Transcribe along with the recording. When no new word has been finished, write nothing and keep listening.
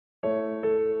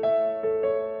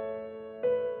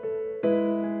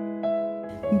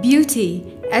Beauty,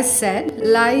 as said,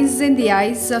 lies in the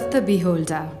eyes of the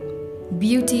beholder.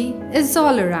 Beauty is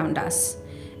all around us.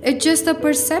 It's just the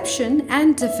perception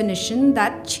and definition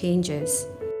that changes.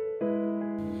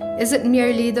 Is it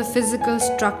merely the physical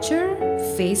structure,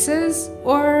 faces,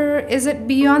 or is it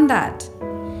beyond that?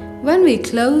 When we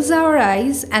close our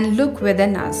eyes and look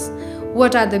within us,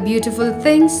 what are the beautiful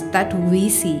things that we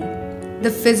see? The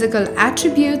physical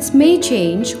attributes may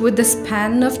change with the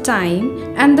span of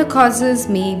time, and the causes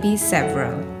may be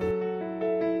several.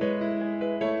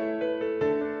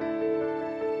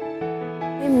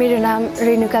 मेरो नाम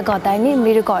रेनुका घतानी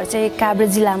मेरो घर चाहिँ काभ्रे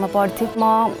जिल्लामा पर्थ्यो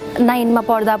म 9 मा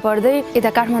पढ्दा पढ्दै यता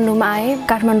काठमाडौँमा आए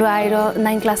काठमाडौँ आएर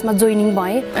 9 क्लासमा जोइनिङ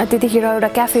भए त्यतिखेर एउटा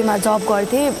क्याफेमा जब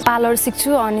गर्थे पार्लर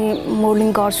सिक्छु अनि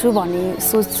मोडलिङ गर्छु भन्ने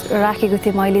सोच राखेको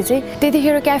थिए मैले चाहिँ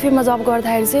त्यतिखेर क्याफेमा जब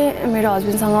गर्दाखेरि चाहिँ मेरो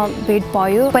हस्बन्डसँग भेट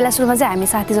भयो पहिला सुरुमा चाहिँ हामी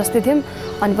साथी जस्तै थियौं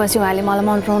अनि पछि उहाँले मलाई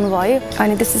मन पराउनु भयो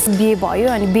अनि त्यसपछि बिहे भयो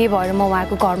अनि बिहे भएर म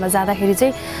उहाँको घरमा जाँदाखेरि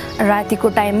चाहिँ रातिको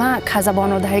टाइममा खाजा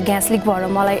बनाउँदाखेरि ग्यास लिक भएर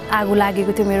मलाई आगो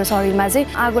लागेको थियो मेरो शरीरमा चाहिँ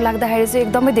आगो लाग्दाखेरि चाहिँ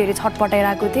एकदमै धेरै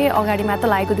छटपटाइरहेको थिए अगाडि मात्र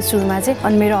लागेको थियो सुरुमा चाहिँ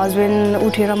अनि मेरो हस्बन्ड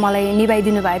उठेर मलाई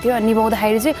निभाइदिनु भएको थियो अनि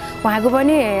निभाउँदाखेरि चाहिँ उहाँको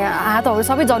पनि हातहरु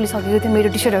सबै जलिसकेको थियो मेरो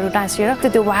टी-शर्टहरु टाँसिएर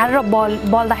त्यो वार र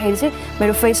बल्दाखेरि चाहिँ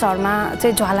मेरो फेसहरुमा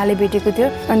चाहिँ ज्वालाले भेटेको थियो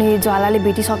अनि ज्वालाले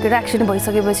भेटिसकेर एक्सिडेन्ट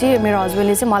भइसकेपछि मेरो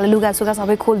हस्बन्डले चाहिँ मलाई लुगासुगा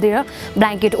सबै खोल्दिएर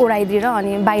ब्ल्याङ्केट ओढाइदिएर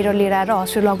अनि बाहिर लिएर आएर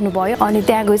हस्पिटल लग्नु भयो अनि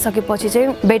त्यहाँ गइसकेपछि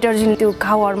चाहिँ बेटरजिन त्यो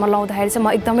घाउहरुमा लाउँदाखेरि चाहिँ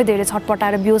म एकदमै धेरै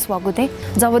छटपटाएर बेहोस भएको थिएँ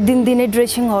जब दिनदिनै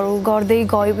ड्रेसिङहरु गर्दै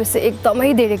गएपछि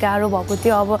एकदमै धेरै गाह्रो भएको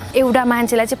थियो अब एउटा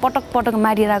मान्छेलाई चाहिँ पटक पटक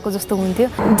मारिरहेको जस्तो हुन्थ्यो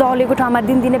जलेको ठाउँमा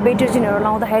दिनदिनै बेटरजिनहरु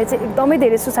लाउँदाखेरि चाहिँ एकदमै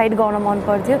धेरै सुसाइड गर्न मन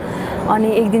पर्थ्यो अनि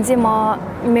एक दिन चाहिँ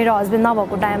म मेरो हस्बन्ड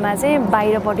नभएको टाइममा चाहिँ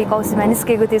बाहिरपट्टि कौसीमा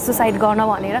निस्केको थिएँ सुसाइड गर्न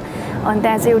भनेर अनि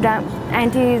त्यहाँ चाहिँ एउटा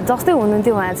आन्टी जस्तै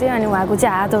हुनुहुन्थ्यो उहाँ चाहिँ अनि उहाँको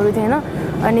चाहिँ हातहरु थिएन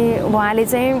अनि उहाँले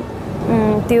चाहिँ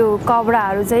त्यो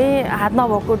कपडाहरु चाहिँ हात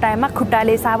नभएको टाइममा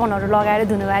खुट्टाले साबुनहरु लगाएर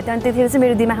धुनु भएको थियो अनि त्यतिखेर चाहिँ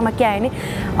मेरो दिमागमा के आयो नि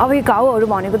अब यो घाउहरु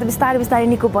भनेको त बिस्तारै बिस्तारै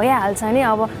निको भइहाल्छ नि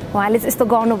अब उहाँले चाहिँ यस्तो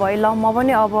गर्नु भयो ल म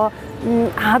पनि अब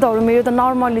हातहरु मेरो त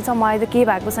नर्मली छ मलाई त के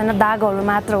भएको छैन दागहरु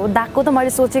मात्र हो दागको त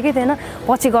मैले सोचेकै थिएन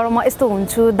पछि गएर म यस्तो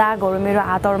हुन्छु दागहरु मेरो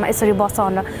हातहरुमा यसरी बस्छ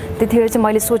भनेर त्यतिखेर चाहिँ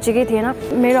मैले सोचेकै थिएन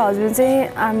मेरो हस्बन्ड चाहिँ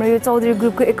हाम्रो यो चौधरी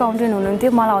ग्रुपको एकाउन्टेन्ट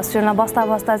हुनुहुन्थ्यो मलाई हस्पिटलमा बस्दा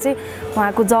बस्दा चाहिँ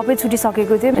उहाँको जबै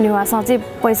छुटिसकेको थियो अनि उहाँसँग चाहिँ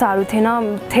पैसाहरु थिएन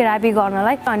थेरापी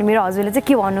गर्नलाई अनि मेरो हस्बन्डले चाहिँ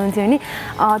के भन्नुहुन्थ्यो नि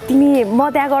तिमी म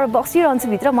त्यहाँ गएर बसिरहन्छु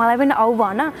भित्र मलाई पनि आऊ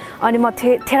भन अनि म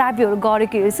थेरापीहरु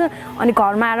गरेको हेर्छु अनि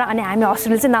घरमा आएर अनि हामी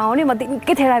हस्पिटल चाहिँ नआउने म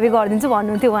दिनकै थेरापी गर्दिन्छु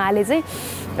भन्नुहुन्थ्यो उहाँले चाहिँ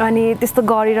अनि त्यस्तो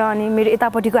गरेर अनि मेरो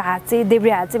यतापट्टिको हात चाहिँ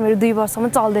देब्रे हात चाहिँ मेरो 2 वर्षसम्म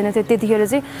चल्दैन थियो त्यतिखेर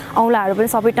चाहिँ औँलाहरु पनि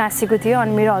सबै टाँसिएको थियो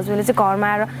अनि मेरो हस्बन्डले चाहिँ घरमा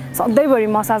आएर सधैँभरि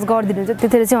मसाज गरिदिनुहुन्थ्यो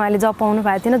त्यतिखेर चाहिँ उहाँले जब पाउनु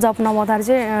भएको थिएन जब नपाउँदाखेरि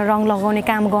चाहिँ रङ लगाउने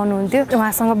काम गर्नुहुन्थ्यो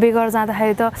उहाँसँग बेगर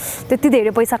जाँदाखेरि त त्यति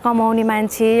धेरै पैसा कमाउने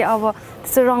मान्छे अब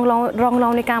त्यसो रङ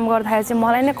लाउने काम गर्दाखेरि चाहिँ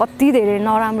मलाई नै कति धेरै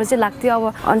नराम्रो चाहिँ लाग्थ्यो अब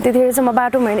अनि त्यतिखेर चाहिँ म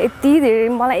बाटोमा हिँड्ने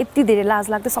मलाई यति धेरै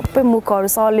लाज लाग्थ्यो सबै मुखहरु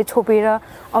सरले छोपेर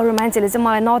अरु मान्छेले चाहिँ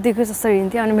मलाई नदेख्यो जस्तो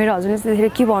हिँड्थ्यो अनि मेरो हस्बन्डले त्यतिखेर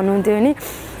के भन्नुहुन्थ्यो नि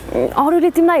अरूले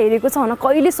तिमीलाई हेरेको छ भने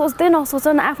कहिले सोच्दै नसोच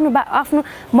न आफ्नो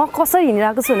म कसरी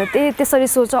हिँडिरहेको छु भने त्यसरी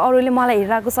सोच अरूले मलाई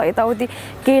हेरिरहेको छ यताउति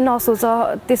के नसोच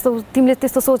त्यस्तो तिमीले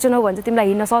त्यस्तो सोचेनौ भने चाहिँ तिमीलाई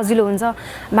हिँड्न सजिलो हुन्छ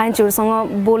मान्छेहरुसँग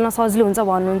बोल्न सजिलो हुन्छ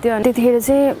भन्नुहुन्थ्यो अनि त्यतिखेर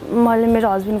चाहिँ मैले मेरो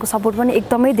हस्बन्डको सपोर्ट पनि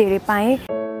एकदमै धेरै पाएँ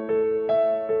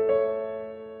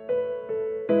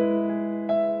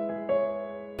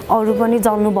अरु पनि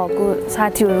जल्नु भएको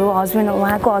साथीहरु हस्बन्ड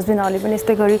उहाँको हस्बन्डहरुले पनि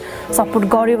यस्तै गरी सपोर्ट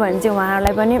गर्यो भने चाहिँ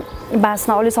उहाँहरुलाई पनि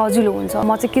बाँच्न अलि सजिलो हुन्छ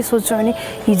म चाहिँ के सोच्छु भने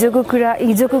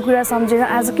हिजोको कुरा सम्झेर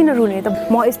आज किन रुने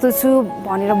त म यस्तो छु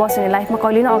भनेर बस्ने लाइफमा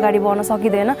कहिले नै अगाडि बढ्न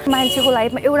सकिदैन मान्छेको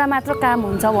लाइफमा एउटा मात्र काम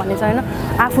हुन्छ भन्ने छैन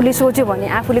आफूले सोच्यो भने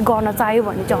आफूले गर्न चाह्यो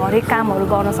भने चाहिँ हरेक कामहरु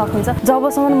गर्न सकिन्छ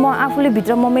जबसम्म म आफूले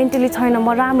भित्र म मेन्टली छैन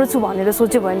म राम्रो छु भनेर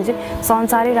सोच्यो भने चाहिँ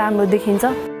संसारै राम्रो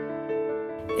देखिन्छ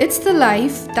It's the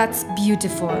life that's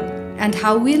beautiful, and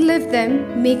how we live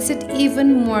them makes it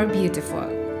even more beautiful.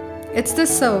 It's the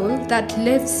soul that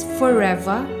lives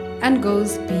forever and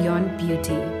goes beyond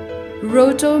beauty.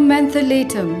 Roto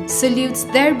Mentholatum salutes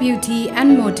their beauty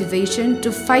and motivation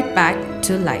to fight back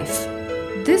to life.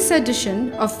 This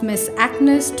edition of Miss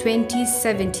Agnes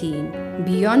 2017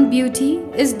 Beyond Beauty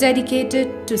is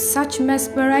dedicated to such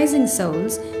mesmerizing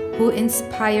souls who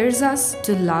inspires us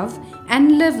to love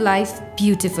and live life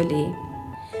beautifully.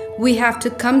 We have to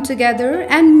come together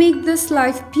and make this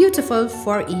life beautiful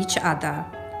for each other.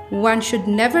 One should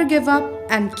never give up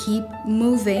and keep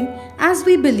moving as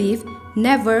we believe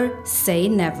never say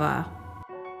never.